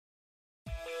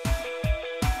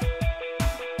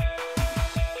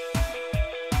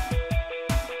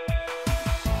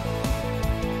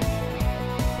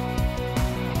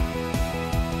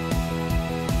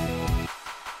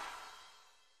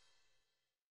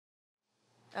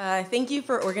Thank you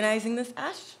for organizing this,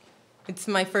 Ash. It's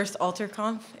my first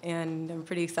Alterconf, and I'm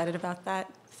pretty excited about that.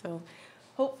 So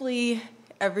hopefully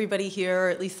everybody here, or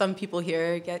at least some people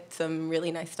here, get some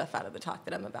really nice stuff out of the talk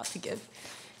that I'm about to give.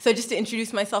 So just to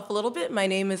introduce myself a little bit, my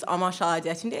name is Omosola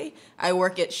Odetunde. I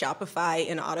work at Shopify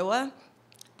in Ottawa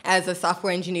as a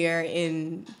software engineer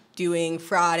in doing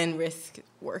fraud and risk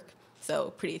work.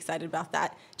 So pretty excited about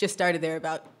that. Just started there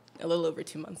about a little over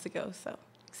 2 months ago, so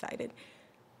excited.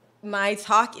 My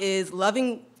talk is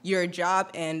loving your job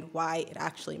and why it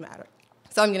actually matters.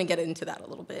 So I'm going to get into that a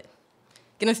little bit. I'm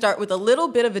going to start with a little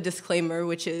bit of a disclaimer,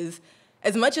 which is,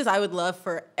 as much as I would love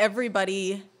for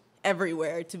everybody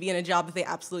everywhere to be in a job that they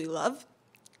absolutely love,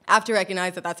 I have to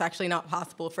recognize that that's actually not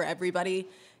possible for everybody.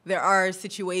 There are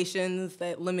situations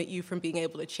that limit you from being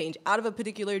able to change out of a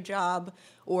particular job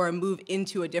or move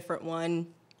into a different one.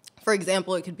 For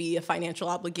example, it could be a financial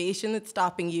obligation that's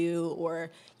stopping you,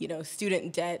 or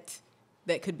student debt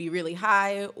that could be really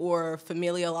high, or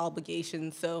familial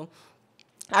obligations. So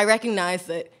I recognize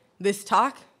that this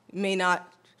talk may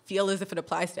not feel as if it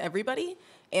applies to everybody,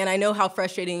 and I know how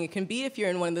frustrating it can be if you're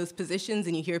in one of those positions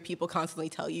and you hear people constantly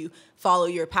tell you, follow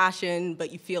your passion,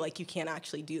 but you feel like you can't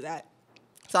actually do that.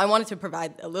 So I wanted to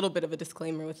provide a little bit of a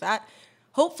disclaimer with that.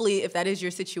 Hopefully, if that is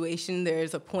your situation,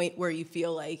 there's a point where you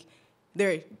feel like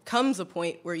there comes a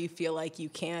point where you feel like you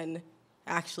can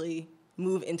actually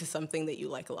move into something that you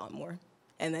like a lot more.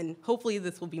 And then hopefully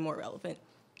this will be more relevant.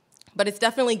 But it's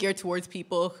definitely geared towards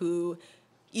people who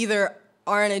either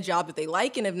are in a job that they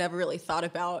like and have never really thought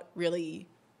about really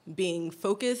being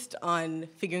focused on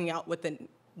figuring out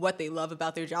what they love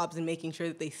about their jobs and making sure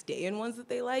that they stay in ones that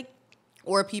they like,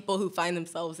 or people who find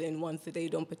themselves in ones that they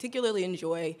don't particularly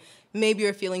enjoy, maybe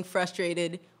are feeling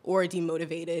frustrated or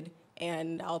demotivated,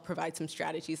 and I'll provide some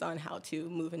strategies on how to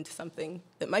move into something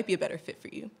that might be a better fit for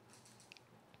you.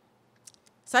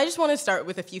 So I just want to start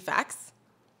with a few facts.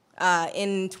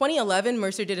 In 2011,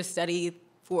 Mercer did a study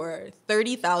for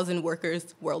 30,000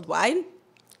 workers worldwide,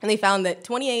 and they found that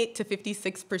 28 to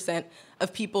 56%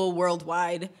 of people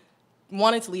worldwide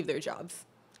wanted to leave their jobs.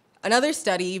 Another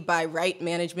study by Right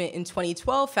Management in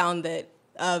 2012 found that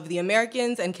of the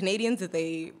Americans and Canadians that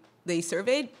they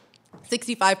surveyed,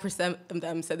 65% of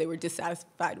them said they were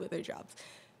dissatisfied with their jobs.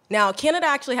 Now, Canada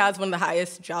actually has one of the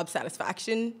highest job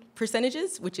satisfaction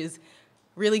percentages, which is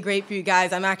really great for you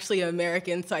guys. I'm actually an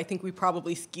American, so I think we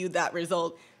probably skewed that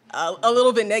result a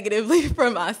little bit negatively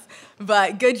from us.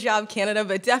 But good job, Canada.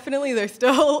 But definitely there's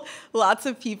still lots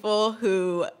of people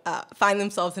who find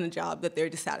themselves in a job that they're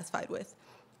dissatisfied with.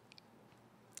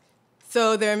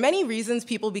 So there are many reasons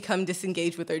people become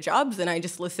disengaged with their jobs, and I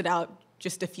just listed out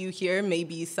just a few here.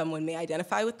 Maybe someone may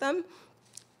identify with them.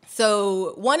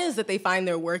 So one is that they find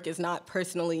their work is not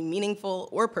personally meaningful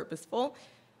or purposeful.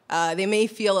 They may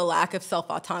feel a lack of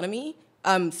self-autonomy,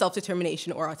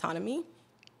 self-determination or autonomy.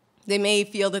 They may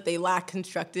feel that they lack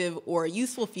constructive or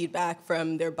useful feedback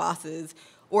from their bosses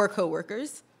or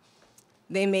coworkers.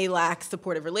 They may lack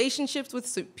supportive relationships with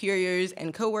superiors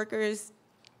and coworkers.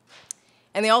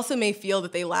 And they also may feel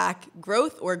that they lack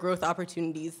growth or growth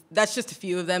opportunities. That's just a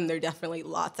few of them. There are definitely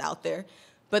lots out there.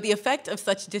 But the effect of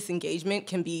such disengagement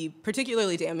can be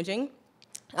particularly damaging,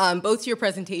 both to your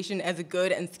presentation as a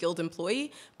good and skilled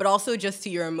employee, but also just to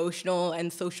your emotional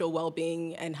and social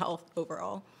well-being and health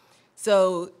overall.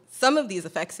 So some of these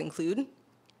effects include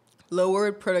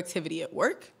lowered productivity at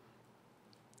work,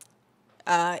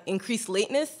 increased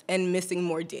lateness and missing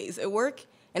more days at work.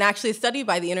 And actually, a study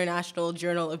by the International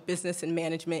Journal of Business and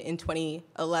Management in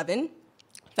 2011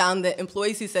 found that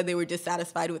employees who said they were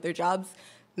dissatisfied with their jobs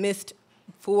missed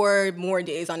 4 more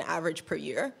days on average per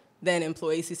year than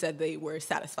employees who said they were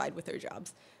satisfied with their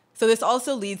jobs. So this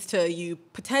also leads to you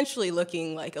potentially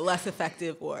looking like a less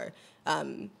effective or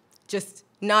just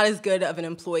not as good of an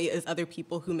employee as other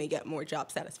people who may get more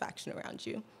job satisfaction around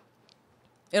you.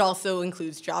 It also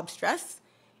includes job stress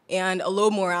and a low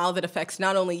morale that affects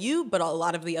not only you, but a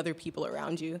lot of the other people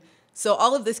around you. So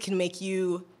all of this can make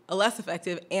you a less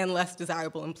effective and less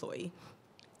desirable employee.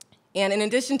 And in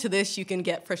addition to this, you can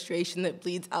get frustration that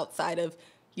bleeds outside of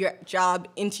your job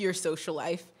into your social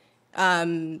life.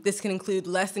 This can include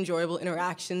less enjoyable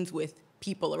interactions with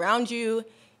people around you.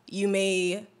 You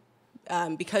may,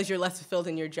 because you're less fulfilled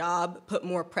in your job, put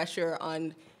more pressure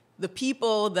on the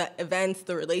people, the events,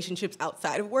 the relationships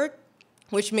outside of work,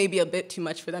 which may be a bit too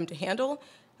much for them to handle.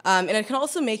 And it can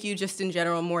also make you just in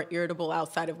general more irritable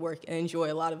outside of work and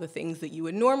enjoy a lot of the things that you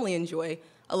would normally enjoy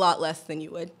a lot less than you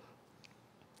would.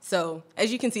 So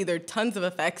as you can see, there are tons of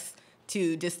effects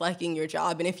to disliking your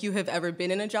job. And if you have ever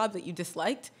been in a job that you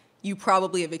disliked, you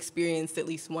probably have experienced at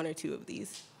least 1 or 2 of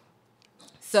these.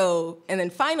 So, and then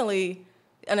finally,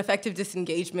 an effective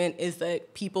disengagement is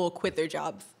that people quit their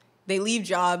jobs. They leave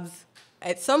jobs.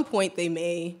 At some point they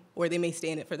may, or they may stay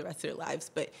in it for the rest of their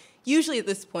lives, but usually at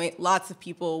this point, lots of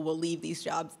people will leave these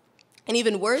jobs. And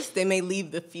even worse, they may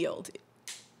leave the field,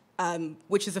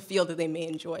 which is a field that they may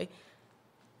enjoy.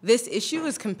 This issue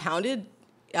is compounded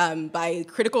by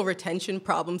critical retention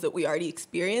problems that we already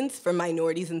experience for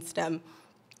minorities in STEM.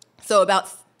 So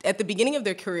at the beginning of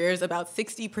their careers, about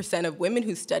 60% of women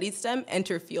who studied STEM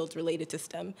enter fields related to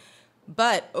STEM.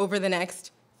 But over the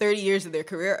next 30 years of their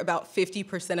career, about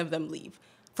 50% of them leave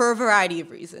for a variety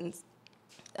of reasons,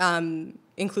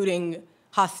 including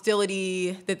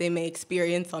hostility that they may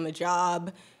experience on the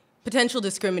job, potential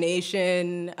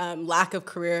discrimination, lack of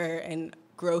career and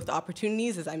growth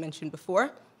opportunities, as I mentioned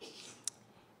before.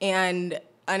 And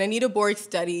an Anita Borg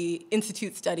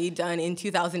Institute study done in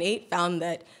 2008 found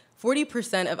that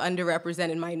 40% of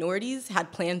underrepresented minorities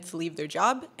had plans to leave their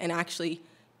job, and actually,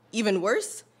 even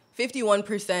worse,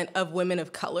 51% of women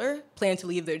of color plan to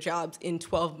leave their jobs in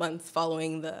 12 months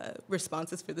following the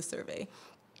responses for the survey.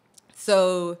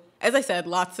 So, as I said,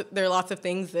 there are lots of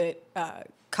things that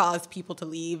cause people to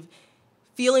leave.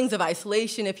 Feelings of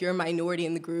isolation if you're a minority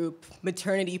in the group,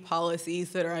 maternity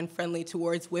policies that are unfriendly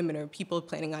towards women or people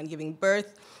planning on giving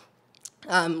birth,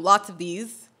 lots of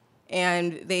these,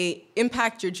 and they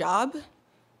impact your job.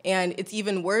 And it's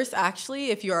even worse, actually,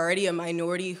 if you're already a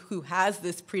minority who has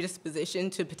this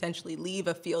predisposition to potentially leave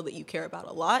a field that you care about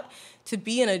a lot, to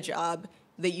be in a job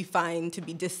that you find to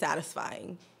be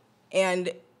dissatisfying.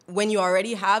 And when you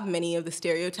already have many of the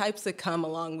stereotypes that come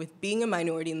along with being a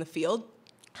minority in the field,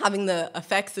 having the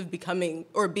effects of becoming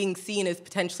or being seen as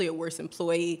potentially a worse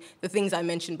employee, the things I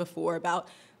mentioned before about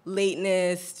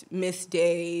lateness, missed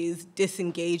days,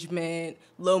 disengagement,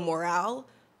 low morale,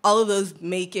 all of those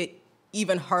make it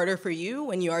even harder for you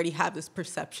when you already have this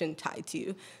perception tied to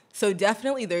you. So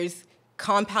definitely there's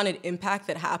compounded impact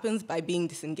that happens by being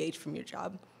disengaged from your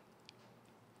job.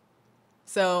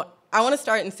 So I want to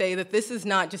start and say that this is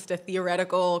not just a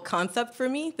theoretical concept for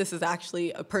me. This is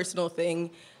actually a personal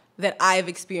thing that I've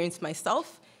experienced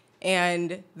myself.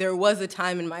 And there was a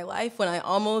time in my life when I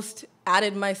almost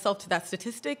added myself to that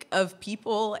statistic of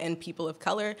people and people of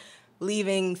color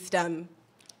leaving STEM.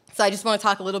 So I just want to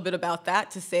talk a little bit about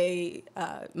that to say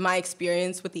my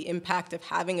experience with the impact of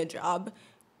having a job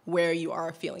where you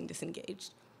are feeling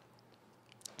disengaged.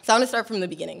 So I want to start from the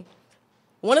beginning.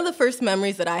 One of the first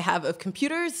memories that I have of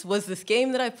computers was this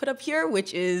game that I put up here,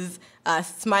 which is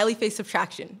Smiley Face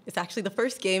Subtraction. It's actually the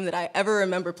first game that I ever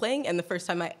remember playing and the first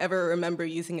time I ever remember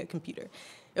using a computer.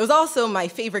 It was also my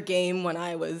favorite game when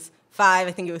I was 5,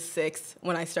 I think it was 6,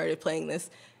 when I started playing this.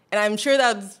 And I'm sure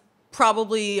that was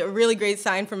probably a really great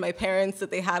sign from my parents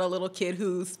that they had a little kid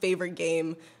whose favorite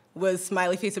game was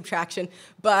Smiley Face Subtraction.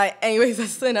 But anyways,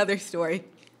 that's another story.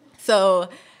 So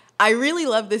I really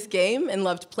loved this game and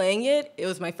loved playing it. It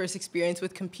was my first experience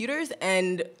with computers,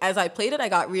 and as I played it, I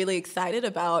got really excited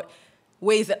about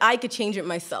ways that I could change it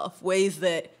myself, ways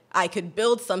that I could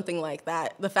build something like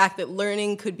that, the fact that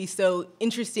learning could be so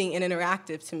interesting and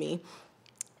interactive to me.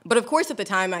 But of course, at the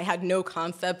time, I had no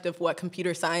concept of what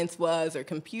computer science was or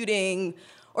computing,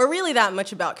 or really that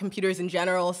much about computers in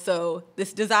general, so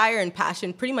this desire and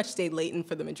passion pretty much stayed latent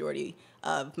for the majority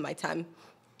of my time.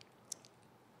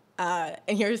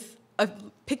 And here's a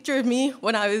picture of me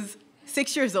when I was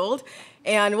 6 years old,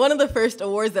 and one of the first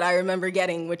awards that I remember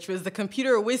getting, which was the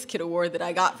Computer Whiz Kid Award that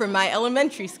I got from my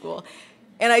elementary school.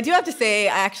 And I do have to say,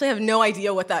 I actually have no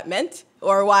idea what that meant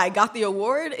or why I got the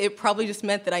award. It probably just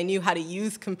meant that I knew how to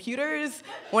use computers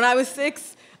when I was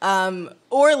 6,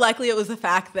 or likely it was the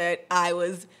fact that I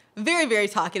was very, very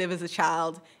talkative as a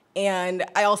child, and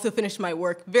I also finished my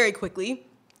work very quickly,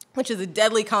 which is a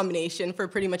deadly combination for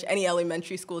pretty much any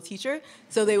elementary school teacher.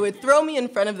 So they would throw me in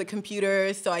front of the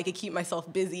computer so I could keep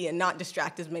myself busy and not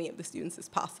distract as many of the students as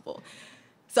possible.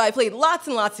 So I played lots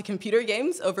and lots of computer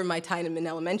games over my time in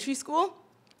elementary school,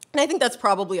 and I think that's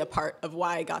probably a part of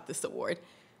why I got this award.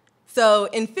 So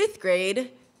in 5th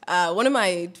grade, one of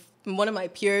my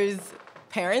peers'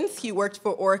 parents, he worked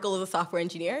for Oracle as a software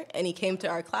engineer, and he came to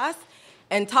our class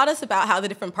and taught us about how the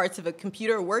different parts of a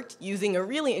computer worked using a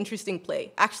really interesting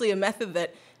play, actually a method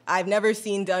that I've never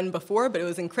seen done before, but it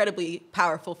was incredibly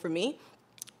powerful for me.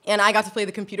 And I got to play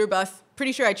the computer bus.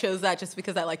 Pretty sure I chose that just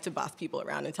because I like to boss people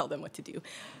around and tell them what to do.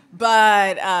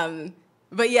 But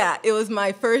yeah, it was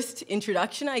my first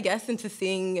introduction, I guess, into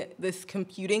seeing this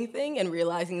computing thing and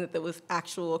realizing that there was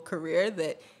actual career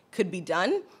that could be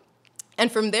done. And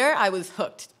from there, I was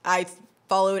hooked. I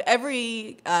followed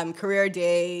every career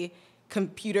day,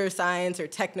 computer science or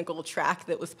technical track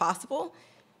that was possible.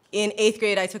 In 8th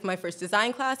grade, I took my first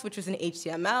design class, which was in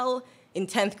HTML. In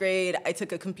 10th grade, I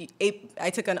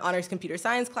took an honors computer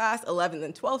science class. 11th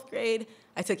and 12th grade,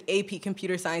 I took AP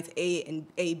Computer Science A and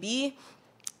AB.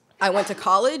 I went to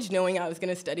college knowing I was going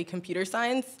to study computer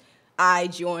science. I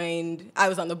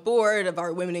was on the board of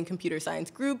our Women in Computer Science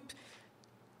group,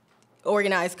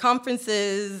 organized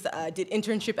conferences, did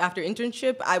internship after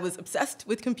internship. I was obsessed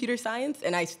with computer science,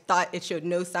 and I thought it showed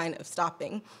no sign of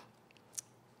stopping.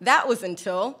 That was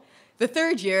until the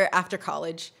third year after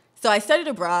college. So I studied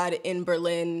abroad in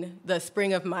Berlin the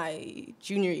spring of my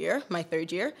junior year, my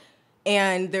third year,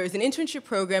 and there was an internship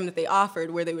program that they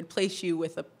offered where they would place you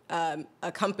with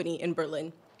a company in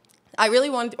Berlin.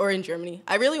 Or in Germany.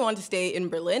 I really wanted to stay in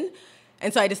Berlin,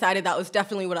 and so I decided that was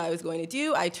definitely what I was going to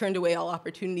do. I turned away all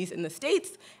opportunities in the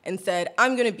States and said,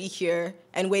 I'm going to be here,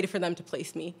 and waited for them to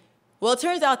place me. Well, it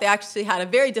turns out they actually had a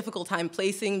very difficult time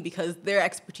placing because their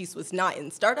expertise was not in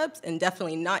startups and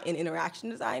definitely not in interaction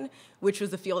design, which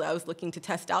was a field I was looking to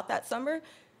test out that summer.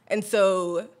 And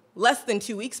so less than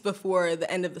 2 weeks before the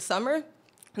end of the summer,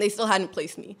 they still hadn't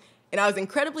placed me. And I was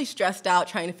incredibly stressed out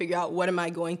trying to figure out what am I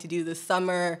going to do this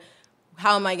summer,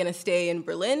 how am I going to stay in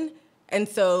Berlin? And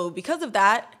so because of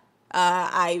that,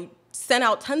 I sent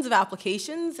out tons of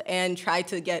applications and tried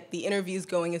to get the interviews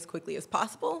going as quickly as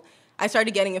possible. I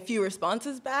started getting a few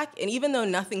responses back, and even though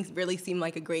nothing really seemed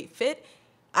like a great fit,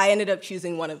 I ended up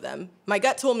choosing one of them. My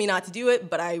gut told me not to do it,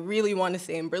 but I really wanted to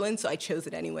stay in Berlin, so I chose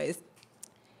it anyways.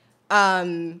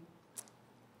 Yeah,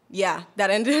 that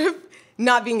ended up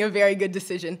not being a very good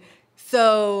decision.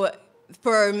 So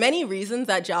for many reasons,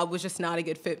 that job was just not a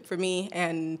good fit for me,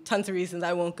 and tons of reasons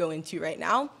I won't go into right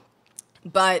now.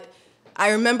 But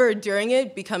I remember during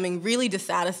it becoming really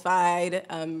dissatisfied,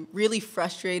 really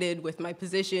frustrated with my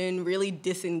position, really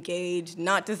disengaged,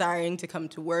 not desiring to come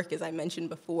to work, as I mentioned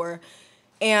before.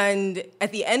 And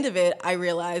at the end of it, I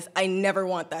realized I never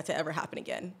want that to ever happen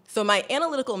again. So my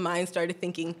analytical mind started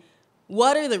thinking,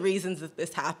 what are the reasons that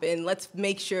this happened? Let's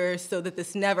make sure so that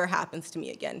this never happens to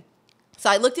me again. So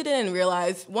I looked at it and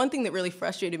realized one thing that really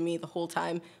frustrated me the whole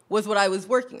time was what I was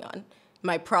working on.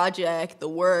 My project, the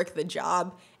work, the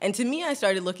job. And to me, I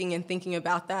started looking and thinking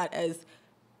about that as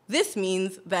this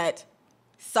means that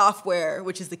software,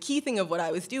 which is the key thing of what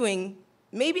I was doing,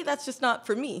 maybe that's just not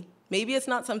for me. Maybe it's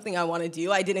not something I want to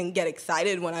do. I didn't get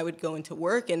excited when I would go into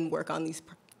work and work on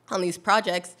these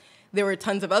projects. There were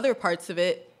tons of other parts of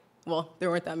it. Well, there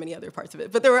weren't that many other parts of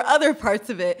it, but there were other parts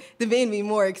of it that made me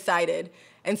more excited.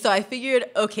 And so I figured,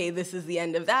 okay, this is the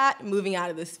end of that, moving out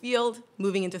of this field,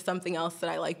 moving into something else that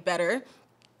I like better.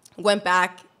 Went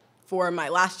back for my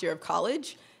last year of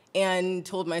college and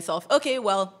told myself, okay,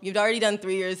 well, you've already done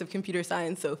 3 years of computer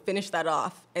science, so finish that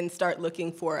off and start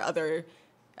looking for other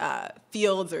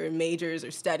fields or majors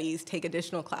or studies, take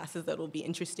additional classes that will be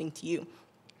interesting to you.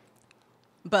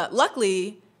 But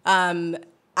luckily,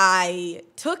 I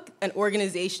took an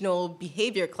organizational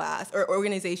behavior class, or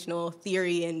organizational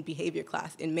theory and behavior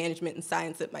class in management and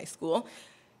science at my school,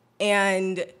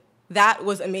 and that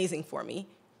was amazing for me.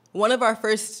 One of our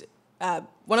first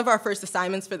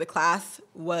assignments for the class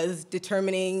was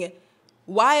determining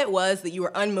why it was that you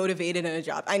were unmotivated in a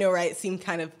job. I know, right? It seemed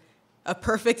kind of a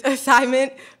perfect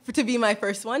assignment to be my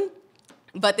first one,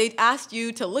 but they asked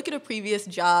you to look at a previous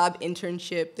job,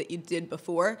 internship that you did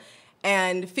before,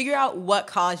 and figure out what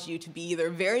caused you to be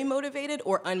either very motivated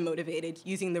or unmotivated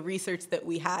using the research that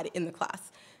we had in the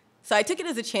class. So I took it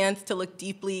as a chance to look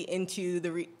deeply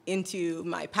into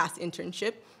my past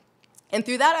internship. And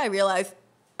through that, I realized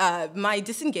my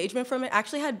disengagement from it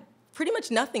actually had pretty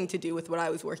much nothing to do with what I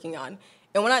was working on.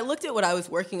 And when I looked at what I was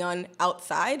working on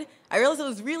outside, I realized it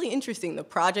was really interesting. The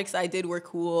projects I did were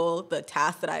cool. The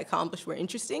tasks that I accomplished were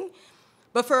interesting.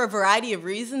 But for a variety of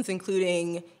reasons,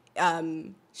 including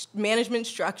management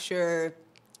structure,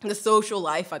 the social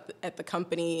life at the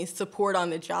company, support on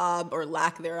the job or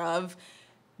lack thereof,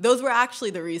 those were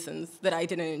actually the reasons that I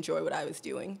didn't enjoy what I was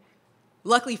doing.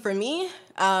 Luckily for me,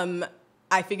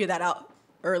 I figured that out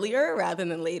earlier rather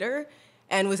than later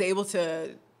and was able to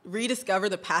rediscover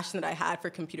the passion that I had for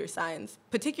computer science,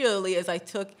 particularly as I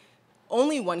took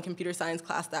only one computer science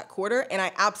class that quarter, and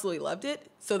I absolutely loved it.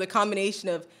 So the combination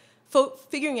of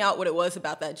figuring out what it was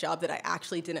about that job that I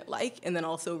actually didn't like, and then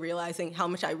also realizing how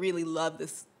much I really loved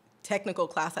this technical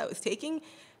class I was taking,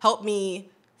 helped me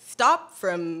stop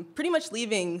from pretty much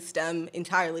leaving STEM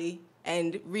entirely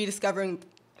and rediscovering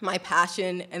my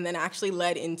passion, and then actually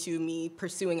led into me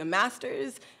pursuing a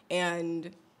master's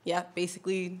and, yeah,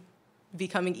 basically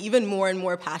becoming even more and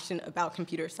more passionate about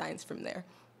computer science from there.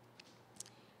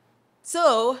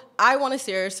 So I want to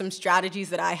share some strategies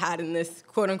that I had in this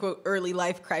quote-unquote early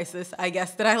life crisis, I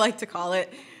guess that I like to call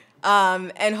it.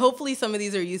 And hopefully some of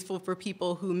these are useful for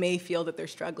people who may feel that they're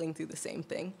struggling through the same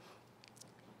thing.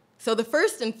 So the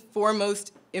first and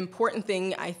foremost important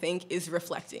thing, I think, is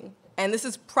reflecting. And this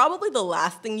is probably the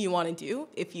last thing you want to do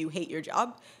if you hate your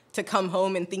job, to come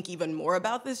home and think even more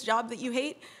about this job that you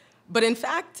hate. But in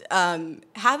fact,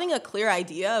 having a clear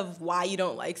idea of why you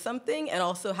don't like something and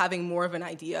also having more of an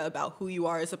idea about who you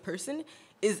are as a person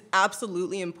is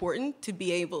absolutely important to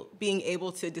being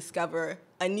able to discover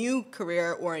a new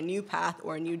career or a new path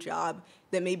or a new job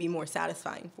that may be more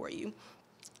satisfying for you.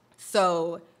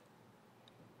 So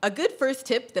a good first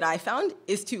tip that I found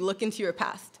is to look into your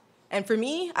past. And for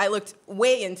me, I looked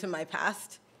way into my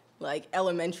past, like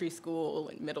elementary school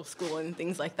and middle school and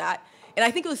things like that. And I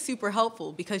think it was super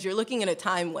helpful because you're looking at a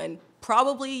time when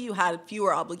probably you had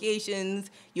fewer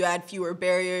obligations, you had fewer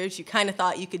barriers, you kind of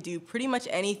thought you could do pretty much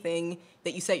anything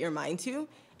that you set your mind to.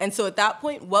 And so at that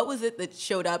point, what was it that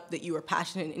showed up that you were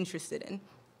passionate and interested in?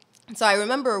 So I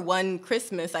remember one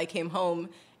Christmas I came home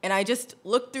and I just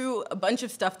looked through a bunch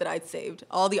of stuff that I'd saved,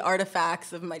 all the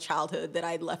artifacts of my childhood that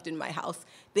I'd left in my house,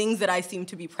 things that I seemed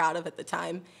to be proud of at the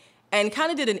time, and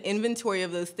kind of did an inventory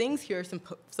of those things. Here are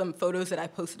some photos that I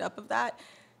posted up of that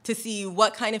to see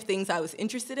what kind of things I was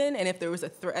interested in and if there was a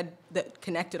thread that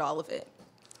connected all of it.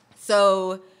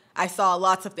 So I saw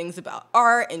lots of things about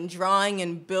art and drawing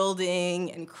and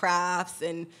building and crafts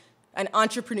and an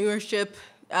entrepreneurship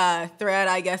thread,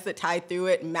 I guess, that tied through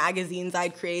it, magazines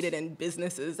I'd created and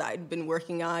businesses I'd been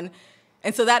working on.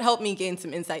 And so that helped me gain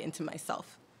some insight into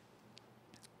myself.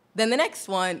 Then the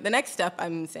next step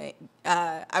I'm saying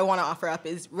I want to offer up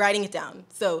is writing it down.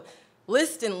 So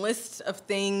list of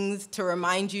things to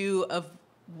remind you of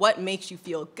what makes you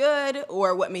feel good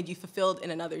or what made you fulfilled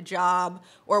in another job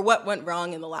or what went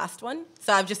wrong in the last one.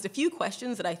 So I have just a few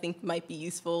questions that I think might be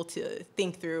useful to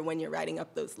think through when you're writing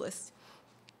up those lists.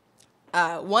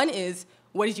 One is,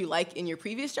 what did you like in your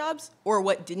previous jobs, or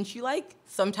what didn't you like?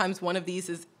 Sometimes one of these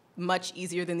is much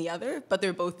easier than the other, but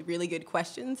they're both really good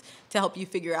questions to help you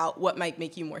figure out what might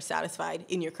make you more satisfied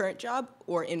in your current job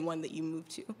or in one that you move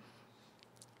to.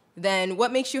 Then,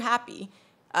 what makes you happy?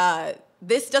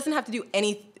 This doesn't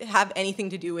have anything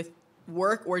to do with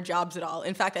work or jobs at all.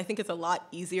 In fact, I think it's a lot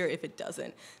easier if it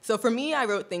doesn't. So for me, I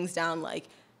wrote things down like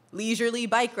leisurely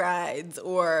bike rides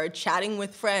or chatting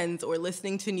with friends or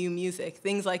listening to new music,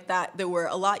 things like that were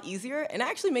a lot easier and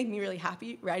actually made me really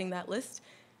happy writing that list.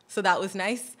 So that was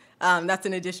nice. That's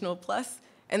an additional plus.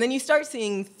 And then you start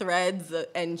seeing threads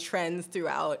and trends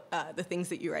throughout the things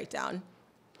that you write down.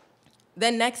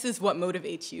 Then next is what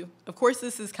motivates you. Of course,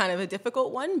 this is kind of a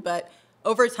difficult one, but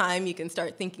over time you can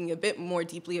start thinking a bit more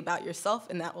deeply about yourself,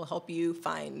 and that will help you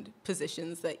find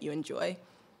positions that you enjoy.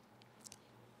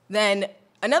 Then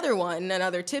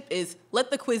another tip is let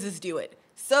the quizzes do it.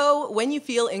 So when you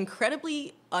feel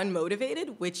incredibly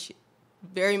unmotivated, which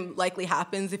very likely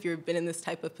happens if you've been in this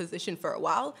type of position for a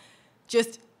while,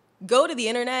 just go to the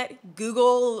internet,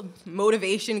 Google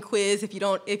motivation quiz if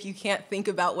you can't think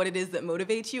about what it is that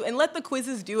motivates you, and let the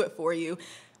quizzes do it for you.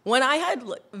 When I had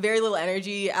very little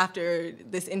energy after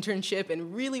this internship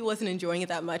and really wasn't enjoying it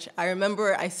that much, I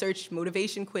remember I searched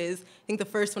motivation quiz. I think the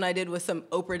first one I did was some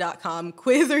Oprah.com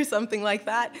quiz or something like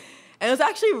that. And it was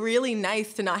actually really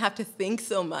nice to not have to think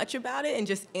so much about it and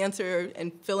just answer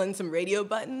and fill in some radio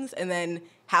buttons and then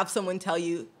have someone tell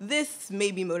you, this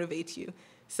maybe motivates you.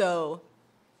 So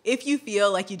if you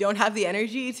feel like you don't have the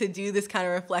energy to do this kind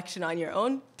of reflection on your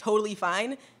own, totally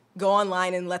fine. Go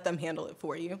online and let them handle it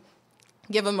for you.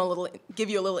 Give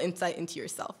you a little insight into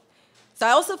yourself. So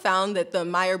I also found that the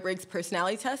Myers-Briggs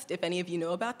personality test, if any of you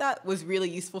know about that, was really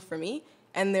useful for me.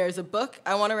 And there's a book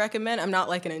I want to recommend. I'm not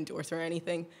like an endorser or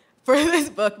anything for this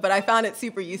book, but I found it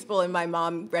super useful, and my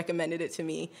mom recommended it to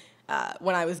me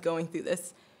when I was going through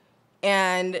this.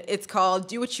 And it's called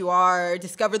Do What You Are,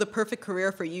 Discover the Perfect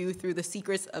Career for You Through the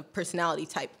Secrets of Personality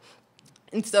Type.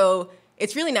 And so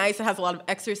it's really nice. It has a lot of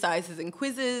exercises and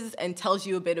quizzes and tells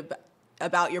you a bit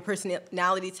about your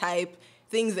personality type,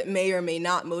 things that may or may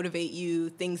not motivate you,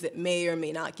 things that may or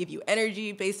may not give you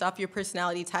energy based off your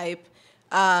personality type,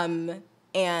 and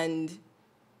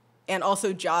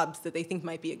also jobs that they think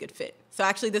might be a good fit. So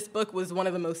actually this book was one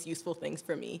of the most useful things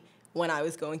for me when I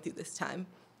was going through this time.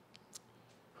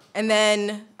 And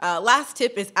then last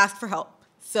tip is ask for help.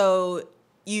 So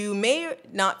you may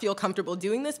not feel comfortable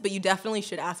doing this, but you definitely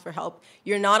should ask for help.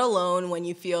 You're not alone when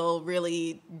you feel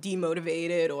really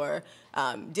demotivated or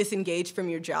disengaged from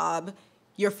your job.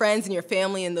 Your friends and your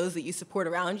family and those that you support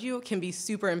around you can be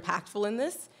super impactful in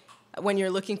this when you're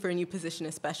looking for a new position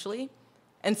especially.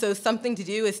 And so something to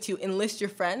do is to enlist your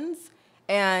friends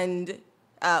and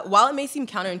while it may seem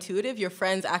counterintuitive, your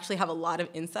friends actually have a lot of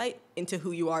insight into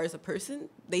who you are as a person.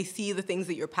 They see the things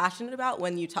that you're passionate about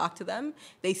when you talk to them.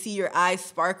 They see your eyes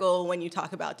sparkle when you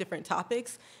talk about different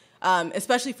topics.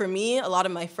 Especially for me, a lot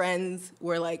of my friends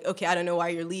were like, okay, I don't know why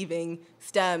you're leaving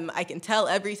STEM. I can tell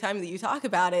every time that you talk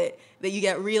about it that you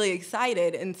get really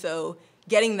excited. And so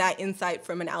getting that insight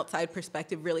from an outside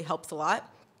perspective really helps a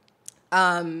lot.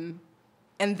 And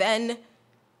then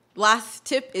last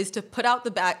tip is to put out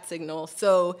the bat signal.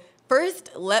 So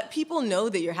first, let people know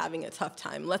that you're having a tough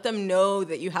time. Let them know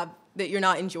that you're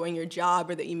not enjoying your job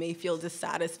or that you may feel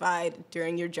dissatisfied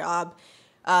during your job.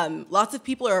 Lots of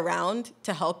people are around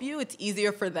to help you. It's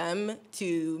easier for them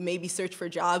to maybe search for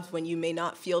jobs when you may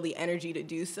not feel the energy to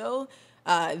do so.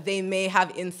 They may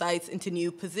have insights into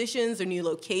new positions or new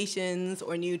locations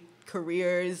or new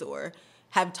careers, or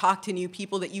have talked to new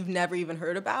people that you've never even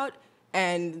heard about,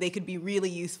 and they could be really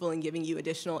useful in giving you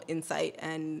additional insight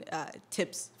and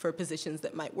tips for positions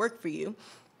that might work for you.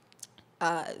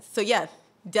 So yeah,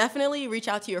 definitely reach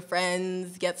out to your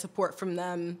friends, get support from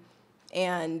them,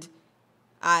 and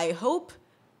I hope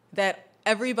that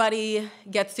everybody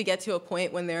gets to a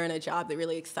point when they're in a job that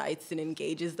really excites and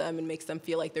engages them and makes them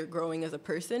feel like they're growing as a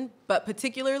person. But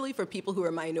particularly for people who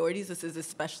are minorities, this is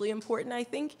especially important, I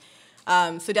think.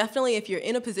 So definitely if you're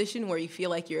in a position where you feel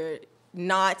like you're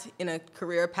not in a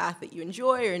career path that you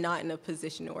enjoy, or not in a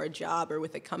position or a job or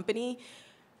with a company,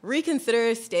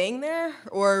 reconsider staying there,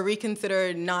 or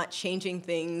reconsider not changing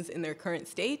things in their current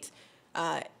state,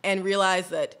 and realize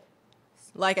that,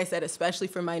 like I said, especially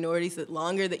for minorities, the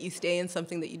longer that you stay in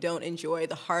something that you don't enjoy,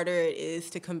 the harder it is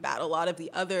to combat a lot of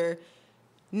the other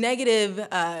negative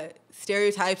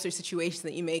stereotypes or situations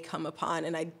that you may come upon.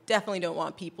 And I definitely don't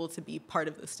want people to be part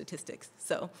of those statistics.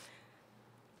 So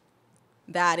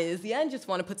that is the end. Just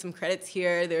want to put some credits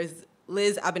here. There's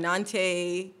Liz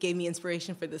Abinante gave me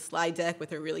inspiration for this slide deck with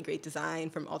her really great design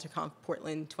from Alterconf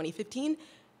Portland 2015.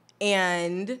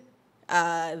 And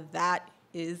that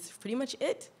is pretty much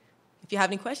it. If you have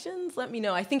any questions, let me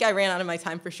know. I think I ran out of my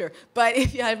time for sure. But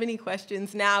if you have any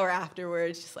questions now or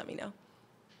afterwards, just let me know.